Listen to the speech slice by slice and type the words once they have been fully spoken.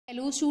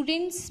Hello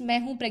students, मैं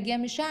हूं प्रज्ञा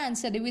Mishra and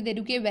study with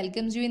एडुके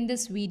welcomes you in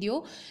this video.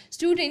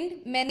 Student,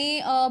 मैंने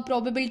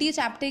probability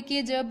chapter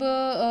के जब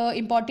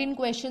इम्पॉर्टेंट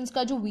क्वेश्चंस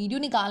का जो वीडियो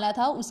निकाला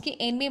था उसके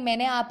एंड में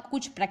मैंने आपको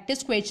कुछ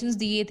प्रैक्टिस क्वेश्चंस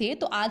दिए थे।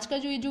 तो आज का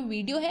जो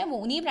वीडियो है वो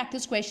उन्हीं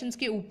प्रैक्टिस क्वेश्चंस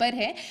के ऊपर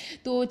है।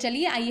 तो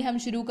चलिए आइए हम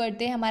शुरू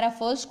करते हैं। हमारा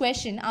first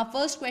question, our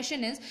first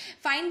question is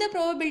find the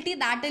probability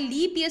that a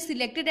leap year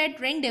selected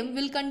at random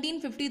will contain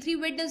 53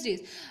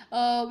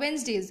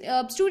 Wednesday's.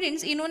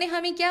 Students, इन्होंने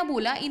हमें क्या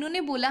बोला?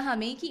 इन्होंने बोला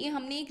हमें कि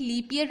हमने एक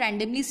लीप ईयर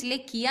रैंडमली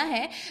सिलेक्ट किया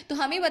है, तो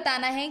हमें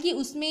बताना है कि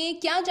उसमें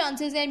क्या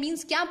चांसेस है,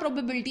 मींस क्या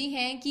प्रोबेबिलिटी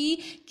है कि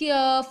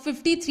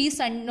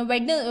 53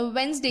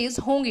 वेडनेसडेज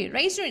होंगे,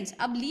 राइट स्टूडेंट्स।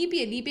 अब लीप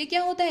ईयर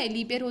क्या होता है?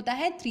 लीप ईयर होता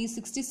है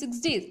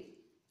 366 डेज।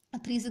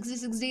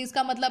 366 डेज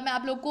का मतलब मैं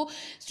आप लोग को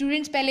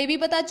स्टूडेंट्स पहले भी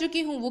बता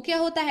चुकी हूँ, वो क्या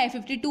होता है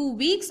 52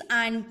 weeks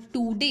and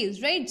 2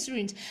 days, right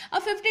students.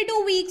 अब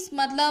 52 वीक्स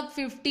मतलब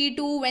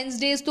 52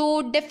 वेडनेसडेज तो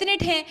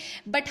डेफिनेट है,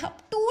 बट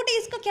 2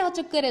 डेज का क्या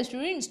चक्कर है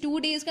स्टूडेंट्स? 2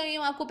 डेज का मैं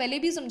आपको पहले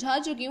भी समझा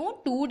चुकी हूँ।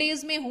 2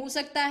 डेज में हो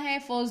सकता है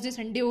फर्स्ट डे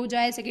संडे हो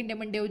जाए, सेकेंड डे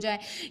मंडे हो जाए,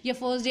 या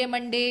first day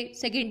Monday,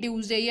 second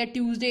Tuesday, या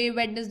Tuesday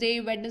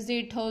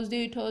Wednesday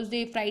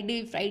Thursday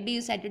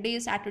Friday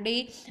Saturday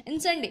and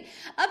Sunday.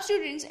 अब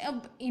स्टूडेंट्स,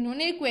 अब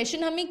इन्होंने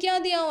क्वेश्चन हमें क्या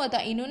दिया हुआ था?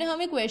 इन्होंने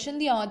हमें क्वेश्चन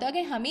दिया हुआ था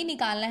कि हमें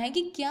निकालना है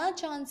कि क्या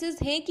चांसेस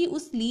है कि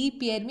उस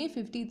लीप ईयर में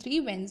 53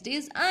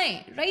 वेडनेसडेज आए,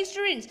 राइट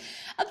स्टूडेंट्स।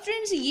 अब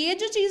स्टूडेंट्स, ये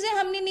जो चीजें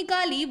हमने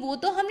निकाली वो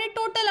तो हमने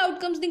टोटल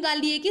आउटकम्स निकाल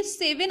लिए कि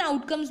 7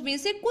 आउटकम्स में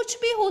से कुछ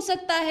भी हो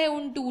सकता है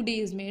उन 2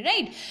 डेज में,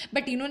 राइट।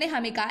 बट इन्होंने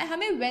हमें कहा है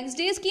हमें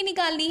वेडनेसडेज की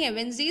निकालनी है,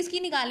 वेडनेसडेज की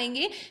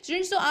निकालेंगे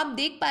स्टूडेंट्स। तो आप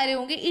देख पा रहे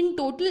होंगे इन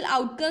टोटल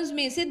आउटकम्स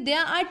में से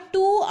देयर आर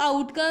 2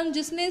 आउटकम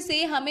जिसमें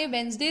से हमें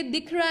वेडनेसडे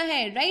दिख रहा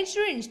है, राइट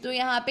स्टूडेंट्स। तो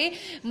यहाँ पे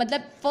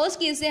मतलब फर्स्ट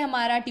केस है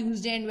हमारा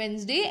Tuesday and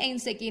Wednesday and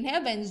second है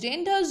Wednesday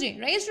and Thursday,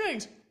 right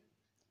students.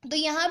 तो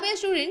यहाँ पे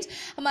स्टूडेंट्स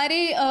हमारे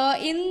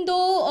इन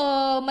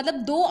मतलब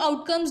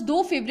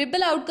 2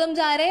 फेवरेबल आउटकम्स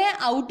आ रहे हैं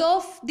out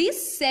of the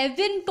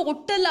 7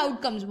 total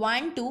outcomes,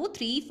 1 2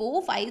 3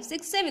 4 5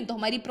 6 7। तो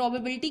हमारी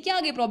प्रोबेबिलिटी क्या आ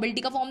गई?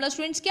 प्रोबेबिलिटी का फॉर्मूला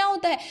स्टूडेंट्स क्या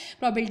होता है?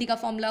 प्रोबेबिलिटी का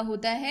फॉर्मूला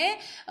होता है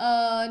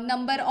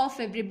number of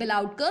favourable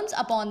outcomes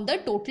upon the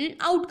total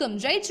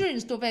outcomes, right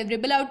students. तो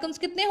फेवरेबल आउटकम्स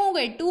कितने हो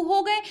गए? 2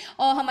 हो गए,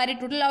 और हमारे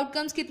टोटल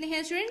आउटकम्स कितने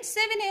हैं स्टूडेंट्स?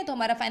 7 है। तो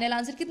हमारा फाइनल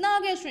आंसर कितना आ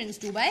गया स्टूडेंट्स?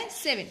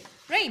 2/7,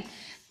 राइट।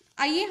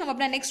 आइए हम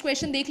अपना नेक्स्ट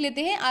क्वेश्चन देख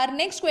लेते हैं। Our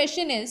next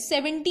question is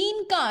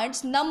 17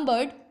 cards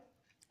numbered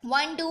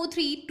 1 2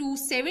 3 to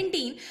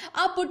 17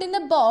 are put in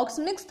a box,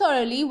 mixed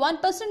thoroughly.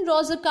 One person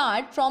draws a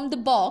card from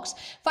the box.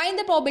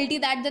 Find the probability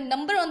that the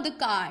number on the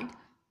card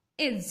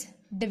is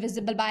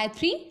divisible by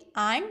 3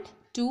 and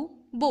 2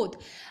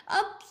 both.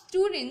 अब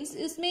students,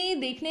 इसमें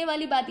देखने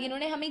वाली बात है,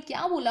 इन्होंने हमें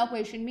क्या बोला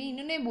क्वेश्चन में?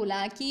 इन्होंने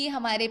बोला कि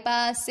हमारे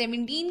पास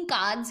 17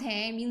 कार्ड्स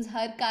हैं, मींस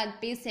हर कार्ड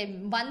पे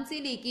 1 से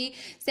लेके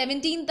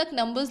 17 तक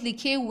नंबर्स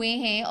लिखे हुए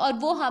हैं, और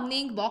वो हमने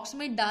एक बॉक्स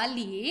में डाल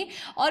लिए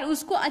और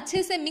उसको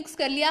अच्छे से मिक्स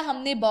कर लिया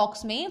हमने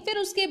बॉक्स में। फिर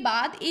उसके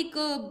बाद एक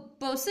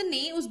पर्सन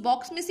ने उस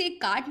बॉक्स में से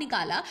एक कार्ड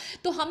निकाला।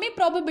 तो हमें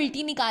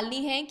प्रोबेबिलिटी निकालनी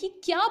है कि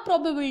क्या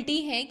प्रोबेबिलिटी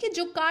है कि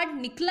जो कार्ड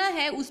निकला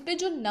है उस पर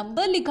जो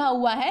नंबर लिखा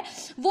हुआ है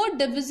वो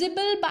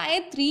डिविजिबल बाय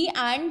 3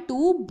 and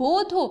 2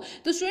 बोथ हो।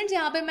 तो स्टूडेंट्स,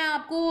 यहाँ पे मैं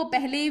आपको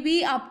पहले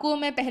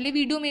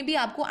वीडियो में भी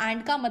आपको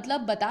एंड का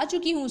मतलब बता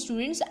चुकी हूँ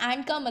स्टूडेंट्स।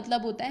 एंड का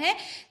मतलब होता है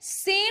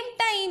सेम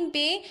टाइम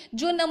पे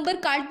जो नंबर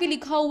कार्ड पे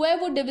लिखा हुआ है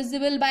वो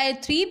डिविजिबल बाय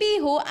 3 भी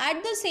हो, एट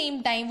द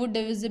सेम टाइम वो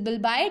डिविजिबल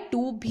बाय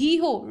 2 भी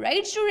हो,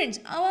 राइट स्टूडेंट्स।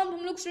 अब हम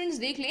लोग स्टूडेंट्स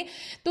देख लें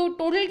तो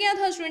टोटल क्या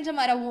था स्टूडेंट्स?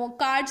 हमारा वो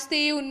कार्ड्स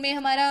थे, उनमें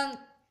हमारा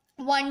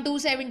 1 to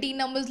 17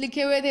 नंबर्स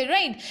लिखे हुए थे,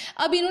 राइट।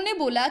 अब इन्होंने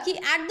बोला कि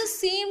एट द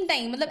सेम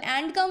टाइम, मतलब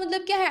एंड का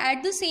मतलब क्या है?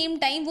 एट द सेम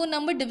टाइम वो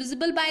नंबर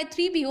डिविजिबल बाय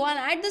 3 भी हो, और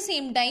एट द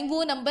सेम टाइम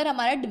वो नंबर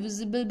हमारा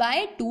डिविजिबल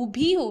बाय 2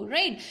 भी हो,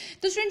 राइट।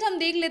 तो स्टूडेंट्स, हम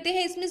देख लेते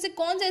हैं इसमें से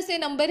कौन से ऐसे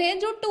नंबर हैं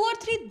जो 2 और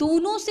 3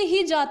 दोनों से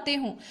ही जाते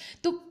हों।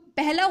 तो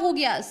पहला हो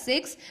गया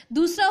 6,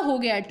 दूसरा हो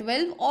गया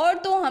 12, और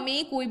तो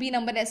हमें कोई भी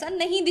नंबर ऐसा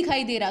नहीं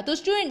दिखाई दे रहा। तो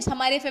स्टूडेंट्स,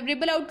 हमारे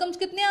फेवरेबल आउटकम्स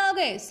कितने आ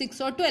गए?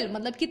 6 और 12,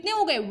 मतलब कितने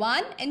हो गए?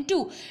 1 and 2।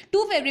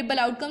 2 फेवरेबल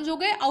आउटकम्स हो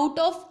गए आउट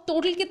ऑफ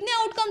टोटल कितने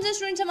आउटकम्स है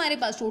स्टूडेंट्स हमारे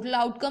पास? टोटल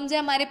आउटकम्स है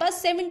हमारे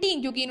पास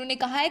 17, क्योंकि इन्होंने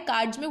कहा है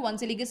कार्ड्स में 1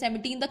 से लेकर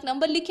 17 तक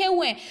नंबर लिखे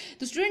हुए हैं।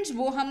 तो स्टूडेंट्स,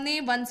 वो हमने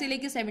 1 से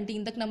लेकर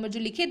 17 तक नंबर जो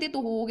लिखे थे,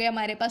 तो हो गए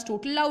हमारे पास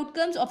टोटल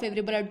आउटकम्स, और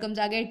फेवरेबल आउटकम्स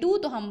आ गए 2।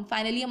 तो हम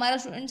फाइनली हमारा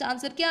स्टूडेंट्स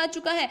आंसर क्या आ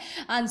चुका है?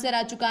 आंसर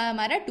आ चुका है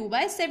हमारा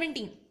 2/17।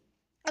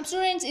 अब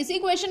स्टूडेंट्स, इसी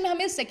क्वेश्चन में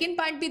हमें सेकंड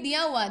पार्ट भी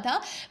दिया हुआ था,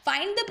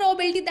 find the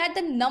probability that the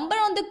number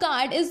on the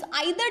card is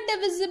either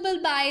divisible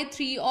by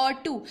 3 और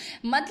 2।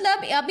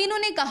 मतलब अब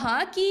इन्होंने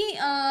कहा कि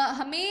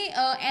हमें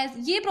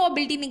ये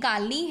प्रोबेबिलिटी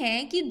निकालनी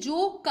है कि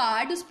जो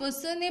कार्ड उस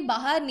पर्सन ने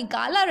बाहर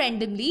निकाला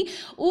रैंडमली,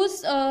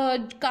 उस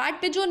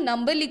कार्ड पे जो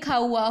नंबर लिखा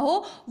हुआ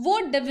हो वो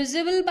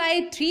डिविजिबल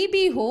बाय 3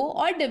 भी हो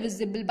और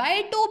डिविजिबल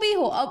बाय 2 भी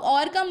हो। अब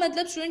और का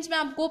मतलब स्टूडेंट्स मैं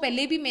आपको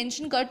पहले भी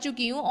मेंशन कर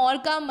चुकी हूँ, और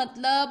का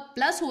मतलब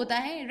प्लस होता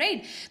है,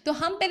 राइट। तो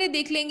हम पहले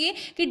देख लेंगे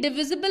कि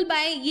डिविजिबल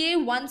बाय ये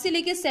 1 से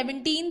लेके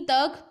 17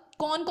 तक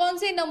कौन कौन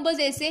से नंबर्स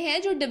ऐसे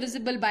हैं जो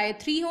डिविजिबल बाय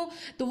 3 हो,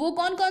 तो वो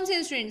कौन कौन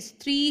से स्टूडेंट्स,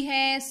 3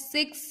 है,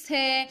 6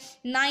 है,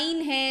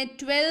 9 है,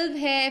 12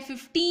 है,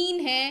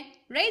 15 है,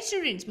 राइट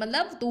स्टूडेंट्स।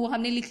 मतलब तो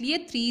हमने लिख लिए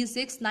 3,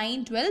 6,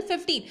 9, 12,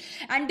 15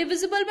 एंड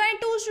डिविजिबल बाय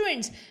 2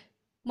 स्टूडेंट्स,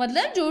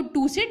 मतलब जो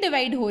 2 से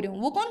डिवाइड हो रहे हो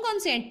वो कौन कौन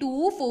से हैं,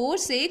 2, 4,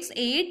 6,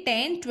 8,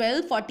 10,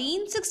 12,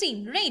 14,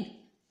 16, राइट।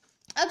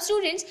 अब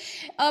स्टूडेंट्स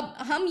अब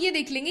हम ये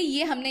देख लेंगे,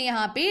 ये हमने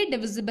यहाँ पे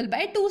डिविजिबल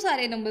बाय 2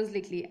 सारे नंबर्स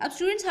लिख लिए। अब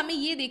स्टूडेंट्स हमें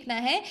ये देखना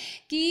है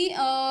कि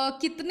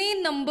कितने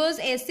नंबर्स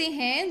ऐसे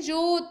हैं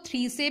जो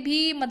 3 से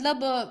भी,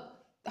 मतलब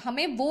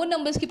हमें वो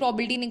नंबर्स की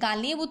प्रोबेबिलिटी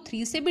निकालनी है वो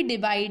 3 से भी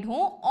डिवाइड हो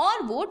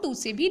और वो 2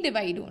 से भी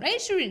डिवाइड हो,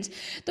 राइट स्टूडेंट्स।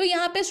 तो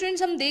यहाँ पे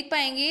स्टूडेंट्स हम देख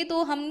पाएंगे,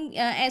 तो हम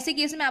ऐसे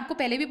केस में आपको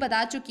पहले भी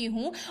बता चुकी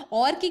हूँ,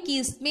 और के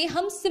केस में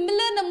हम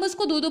सिमिलर नंबर्स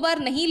को 2 बार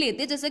नहीं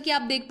लेते। जैसा कि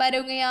आप देख पा रहे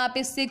होंगे यहाँ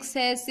पे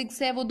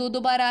 6 है वो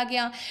 2 बार आ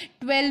गया,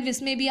 12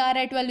 इसमें भी आ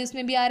रहा है, 12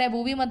 इसमें भी आ रहा है,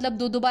 वो भी मतलब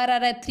 2 बार आ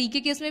रहा है, 3 के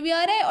केस में भी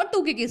आ रहा है और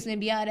 2 के केस में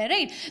भी आ रहा है,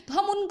 राइट। तो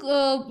हम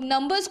उन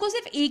नंबर्स को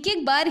सिर्फ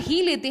एक बार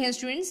ही लेते हैं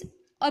स्टूडेंट्स,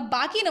 और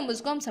बाकी नंबर्स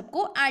को हम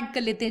सबको ऐड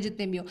कर लेते हैं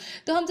जितने भी हो।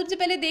 तो हम सबसे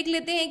पहले देख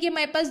लेते हैं कि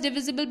हमारे पास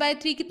डिविजिबल बाय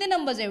 3 कितने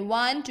नंबर्स हैं,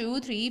 1, 2,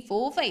 3,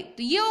 4, 5।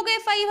 तो ये हो गए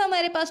 5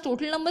 हमारे पास,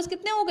 टोटल नंबर्स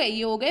कितने हो गए,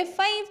 ये हो गए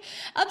 5।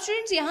 अब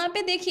स्टूडेंट्स यहाँ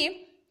पे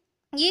देखिए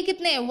ये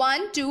कितने हैं,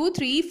 1, 2,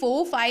 3,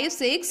 4, 5,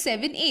 6,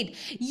 7, 8,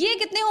 ये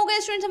कितने हो गए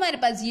स्टूडेंट्स हमारे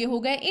पास, ये हो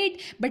गए 8।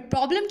 बट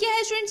प्रॉब्लम क्या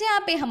है स्टूडेंट्स,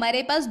 यहाँ पे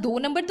हमारे पास 2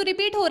 नंबर तो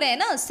रिपीट हो रहे हैं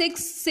ना,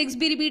 6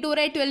 भी रिपीट हो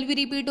रहा है, 12 भी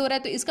रिपीट हो रहा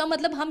है, तो इसका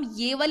मतलब हम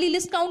ये वाली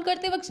लिस्ट काउंट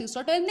करते वक्त 6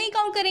 और 12 नहीं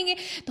काउंट करेंगे।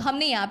 तो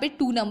हमने यहाँ पे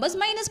 2 नंबर्स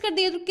माइनस कर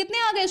दिए, तो कितने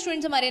आ गए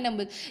स्टूडेंट्स हमारे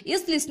नंबर,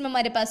 इस लिस्ट में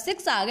हमारे पास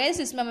 6 आ गए, इस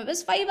लिस्ट में हमारे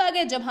पास 5 आ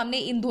गए। जब हमने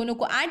इन दोनों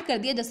को ऐड कर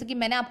दिया, जैसे कि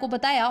मैंने आपको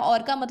बताया,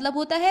 और का मतलब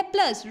होता है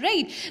प्लस,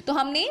 राइट। तो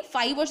हमने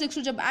 5 और 6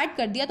 को जब ऐड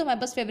कर दिया तो हमारे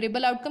पास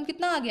फेवरेबल आउटकम कितना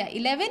आ गया,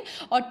 11,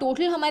 और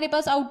टोटल हमारे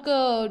पास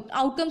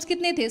आउटकम्स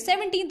कितने थे,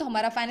 17। तो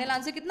हमारा फाइनल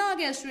आंसर कितना आ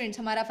गया स्टूडेंट्स,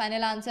 हमारा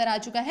फाइनल आंसर आ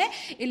चुका है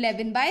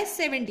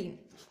 11/17।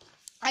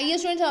 आइए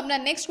स्टूडेंट्स हम अपना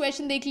नेक्स्ट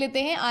क्वेश्चन देख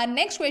लेते हैं। Our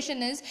next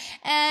question is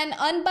an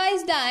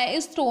unbiased die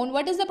is throne,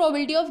 what is the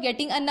probability of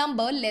getting a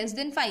number less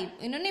than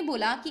 5। इन्होंने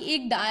बोला कि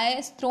एक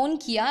डाई थ्रोन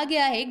किया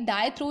गया है, एक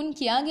डाई थ्रोन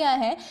किया गया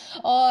है,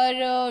 और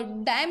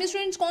डाई में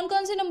स्टूडेंट्स कौन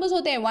कौन से नंबर्स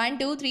होते हैं, 1,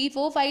 2, 3,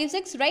 4, 5,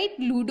 6, राइट।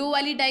 लूडो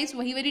वाली डाइस,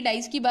 वही वाली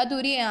डाइस की बात हो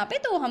रही है यहाँ पे,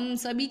 तो हम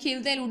सभी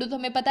खेलते हैं लूडो, तो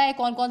हमें पता है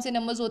कौन कौन से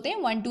नंबर्स होते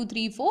हैं, 1, 2,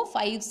 3, 4,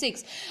 5,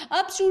 6।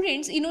 अब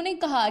स्टूडेंट्स इन्होंने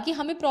कहा कि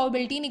हमें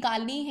प्रोबेबिलिटी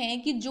निकालनी है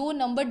कि जो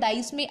नंबर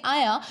डाइस में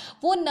आया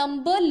वो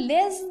नंबर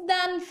लेस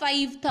देन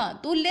 5 था।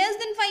 तो लेस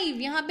देन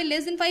 5, यहाँ पे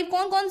लेस देन 5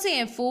 कौन कौन से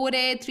हैं, 4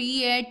 है,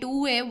 3 है,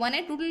 2 है, 1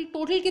 है,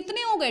 टोटल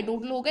कितने हो गए,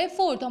 टोटल हो गए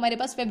 4। तो हमारे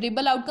पास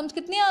फेवरेबल आउटकम्स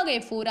कितने आ गए,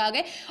 4 आ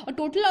गए, और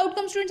टोटल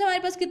आउटकम स्टूडेंट्स हमारे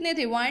पास कितने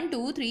थे, 1,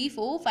 2, 3,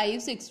 4, 5,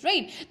 6,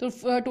 राइट।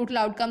 तो टोटल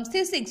आउटकम्स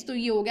थे 6, तो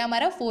ये हो गया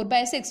हमारा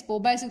 4/6।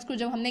 4/6 को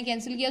जब हमने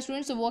कैंसिल किया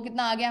स्टूडेंट्स तो वो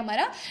कितना आ गया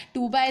हमारा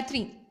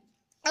 2/3।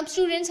 अब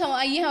स्टूडेंट्स हम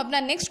आइए हम अपना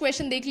नेक्स्ट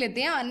क्वेश्चन देख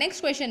लेते हैं।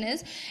 Next question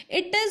is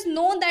it is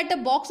know that a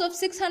box of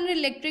 600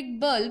 electric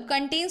bulb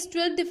contains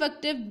 12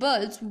 defective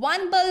bulbs,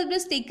 one bulb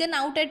is taken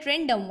out at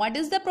random, what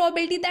is the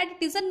probability that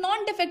it is a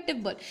non defective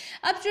bulb.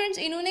 अब students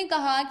इन्होंने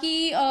कहा कि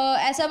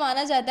ऐसा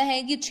माना जाता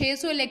है कि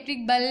 600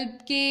 electric bulb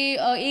के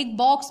एक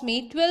बॉक्स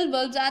में 12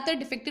 बल्ब ज़्यादातर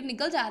डिफेक्टिव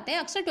निकल जाते हैं,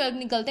 अक्सर 12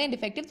 निकलते हैं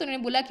डिफेक्टिव, तो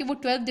उन्होंने बोला कि वो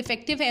 12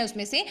 डिफेक्टिव है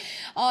उसमें से।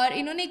 और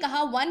इन्होंने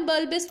कहा one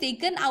bulb is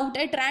taken out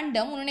at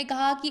random, उन्होंने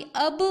कहा कि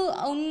अब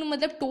उन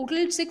मतलब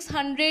टोटल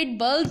 600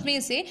 बल्ब में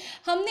से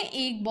हमने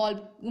एक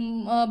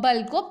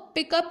बल्ब को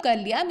पिकअप कर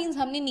लिया, मींस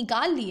हमने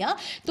निकाल लिया।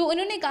 तो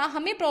उन्होंने कहा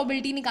हमें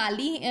प्रोबेबिलिटी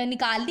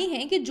निकालनी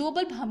है कि जो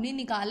बल्ब हमने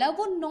निकाला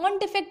वो नॉन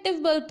डिफेक्टिव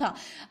बल्ब था।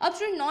 अब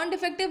स्टूडेंट नॉन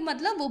डिफेक्टिव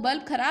मतलब वो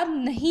बल्ब खराब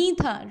नहीं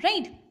था,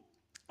 राइट।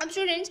 अब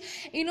स्टूडेंट्स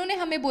इन्होंने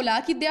हमें बोला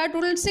कि दे आर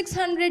टोटल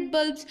 600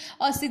 बल्ब्स,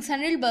 और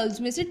 600 बल्ब्स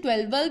में से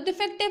 12 बल्ब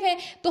डिफेक्टिव है,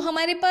 तो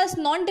हमारे पास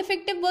नॉन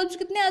डिफेक्टिव बल्ब्स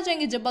कितने आ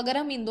जाएंगे, जब अगर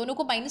हम इन दोनों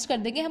को माइनस कर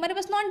देंगे हमारे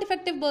पास नॉन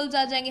डिफेक्टिव बल्ब्स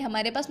आ जाएंगे।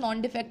 हमारे पास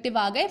नॉन डिफेक्टिव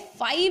आ गए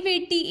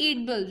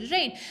 588 बल्ब्स,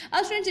 राइट।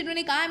 अब स्टूडेंट्स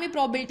इन्होंने कहा हमें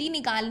प्रोबेबिलिटी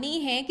निकालनी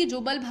है कि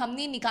जो बल्ब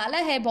हमने निकाला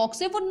है बॉक्स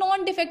से वो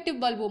नॉन डिफेक्टिव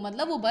बल्ब हो,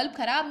 मतलब वो बल्ब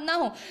खराब ना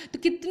हो। तो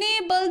कितने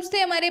बल्ब्स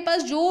थे हमारे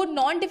पास जो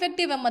नॉन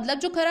डिफेक्टिव है, मतलब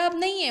जो खराब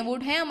नहीं है, वो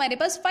है हमारे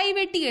पास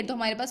 588। तो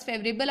हमारे पास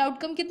फेवरेबल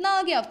आउटकम कितना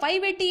आ गया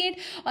 588,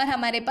 और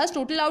हमारे पास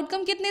टोटल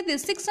आउटकम कितने थे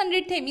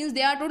 600 थे, means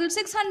they are total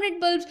 600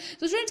 bulbs.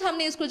 तो स्टूडेंट्स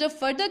हमने इसको जब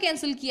फर्दर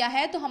कैंसिल किया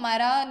है तो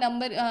हमारा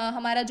नंबर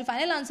हमारा जो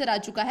फाइनल आंसर आ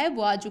चुका है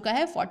वो आ चुका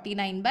है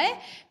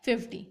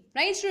 49/50,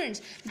 राइट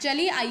स्टूडेंट्स।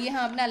 चलिए आइए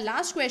हम अपना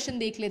लास्ट क्वेश्चन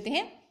देख लेते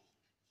हैं।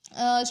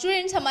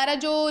 स्टूडेंट्स हमारा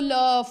जो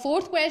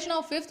 4th क्वेश्चन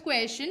और 5th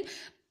क्वेश्चन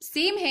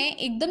सेम है,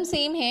 एकदम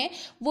सेम है।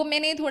 वो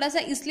मैंने थोड़ा सा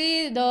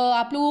इसलिए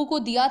आप लोगों को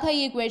दिया था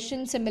ये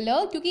क्वेश्चन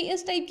सिमिलर, क्योंकि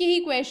इस टाइप के ही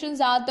क्वेश्चन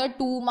ज़्यादातर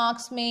 2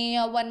 मार्क्स में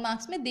या 1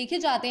 मार्क्स में देखे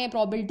जाते हैं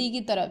प्रोबेबिलिटी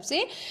की तरफ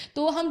से।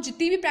 तो हम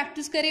जितनी भी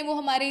प्रैक्टिस करें वो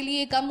हमारे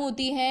लिए कम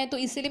होती है, तो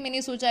इसलिए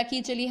मैंने सोचा कि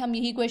चलिए हम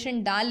यही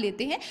क्वेश्चन डाल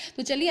लेते हैं।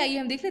 तो चलिए आइए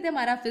हम देख लेते हैं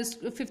हमारा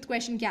 5th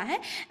क्वेश्चन क्या है।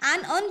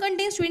 N earn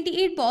contains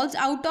 28 balls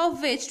out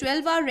of which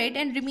 12 are red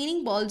and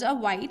remaining balls are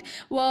white,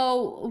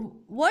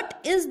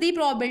 what is the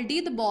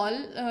probability the ball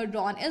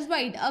drawn is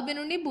white. अब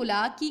इन्होंने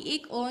बोला कि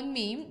एक अर्न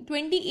में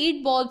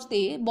 28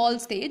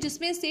 बॉल्स थे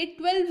जिसमें से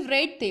 12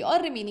 रेड थे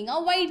और रिमेनिंग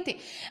वाइट थे।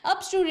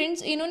 अब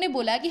स्टूडेंट्स इन्होंने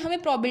बोला कि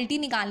हमें प्रोबेबिलिटी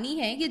निकालनी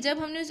है कि जब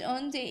हमने उस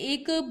अर्न से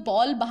एक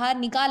बॉल बाहर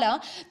निकाला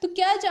तो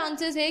क्या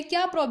चांसेस है,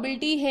 क्या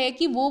प्रोबेबिलिटी है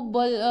कि वो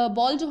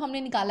बॉल जो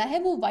हमने निकाला है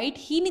वो वाइट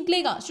ही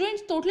निकलेगा।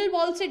 स्टूडेंट्स टोटल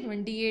बॉल से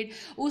 28,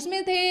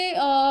 उसमें थे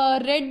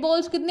रेड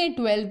बॉल्स कितने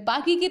 12,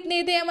 बाकी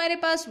कितने थे हमारे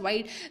पास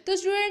वाइट। तो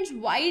स्टूडेंट्स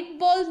वाइट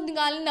बॉल्स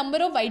निकालने,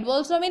 नंबर ऑफ वाइट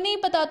बॉल्स तो हमें नहीं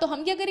पता, तो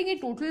हम क्या करेंगे,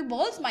 टोटल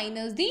बॉल्स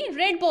माइनस दी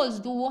रेड बॉल्स,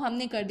 तो वो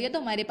हमने कर दिया। तो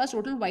हमारे पास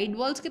टोटल वाइट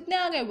बॉल्स कितने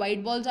आ गए,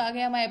 वाइट बॉल्स आ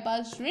गए हमारे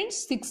पास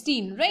स्टूडेंट्स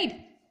 16, राइट।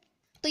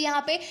 तो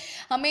यहाँ पे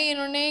हमें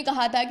इन्होंने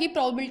कहा था कि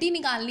प्रोबेबिलिटी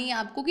निकालनी है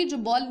आपको कि जो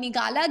बॉल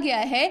निकाला गया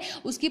है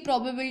उसकी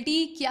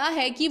प्रोबेबिलिटी क्या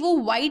है कि वो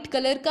वाइट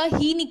कलर का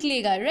ही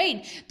निकलेगा,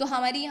 राइट। तो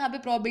हमारी यहाँ पे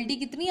प्रोबेबिलिटी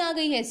कितनी आ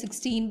गई है,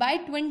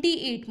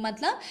 16/28,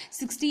 मतलब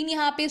 16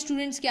 यहाँ पे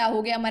स्टूडेंट्स क्या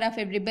हो गया हमारा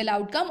फेवरेबल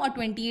आउटकम, और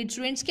 28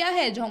 स्टूडेंट्स क्या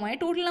है जो हमारे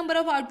टोटल नंबर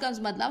ऑफ आउटकम्स,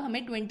 मतलब हमें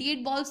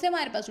 28 बॉल्स थे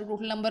हमारे पास, तो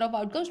टोटल नंबर ऑफ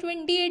आउटकम्स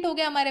 28 हो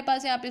गया हमारे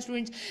पास यहाँ पे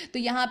स्टूडेंट्स। तो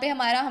यहाँ पे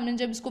हमारा हमने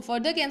जब इसको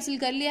फर्दर कैंसिल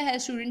कर लिया है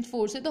स्टूडेंट्स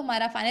 4 से, तो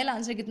हमारा फाइनल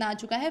आंसर कितना आ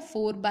चुका है,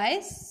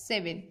 4/7,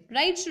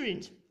 राइट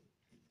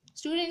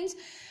स्टूडेंट्स।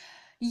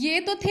 ये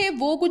तो थे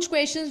वो कुछ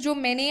क्वेश्चंस जो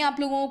मैंने आप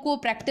लोगों को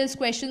प्रैक्टिस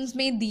क्वेश्चंस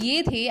में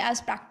दिए थे, एज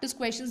प्रैक्टिस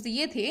क्वेश्चंस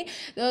दिए थे।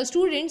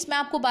 स्टूडेंट्स मैं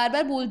आपको बार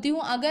बार बोलती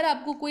हूँ, अगर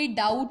आपको कोई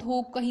डाउट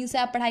हो, कहीं से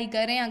आप पढ़ाई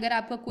कर रहे हैं, अगर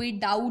आपका कोई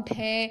डाउट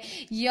है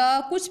या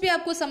कुछ भी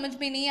आपको समझ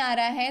में नहीं आ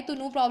रहा है तो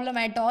नो प्रॉब्लम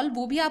एट ऑल,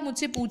 वो भी आप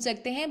मुझसे पूछ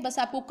सकते हैं। बस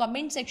आपको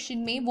कमेंट सेक्शन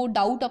में वो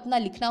डाउट अपना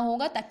लिखना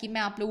होगा ताकि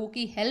मैं आप लोगों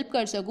की हेल्प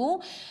कर सकूँ।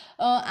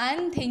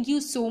 And thank you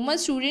so much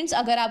students.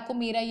 अगर आपको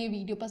मेरा ये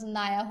वीडियो पसंद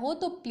आया हो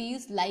तो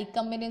please like,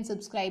 comment and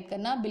subscribe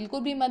करना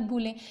बिल्कुल भी मत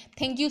भूलें।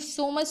 Thank you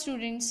so much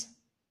students.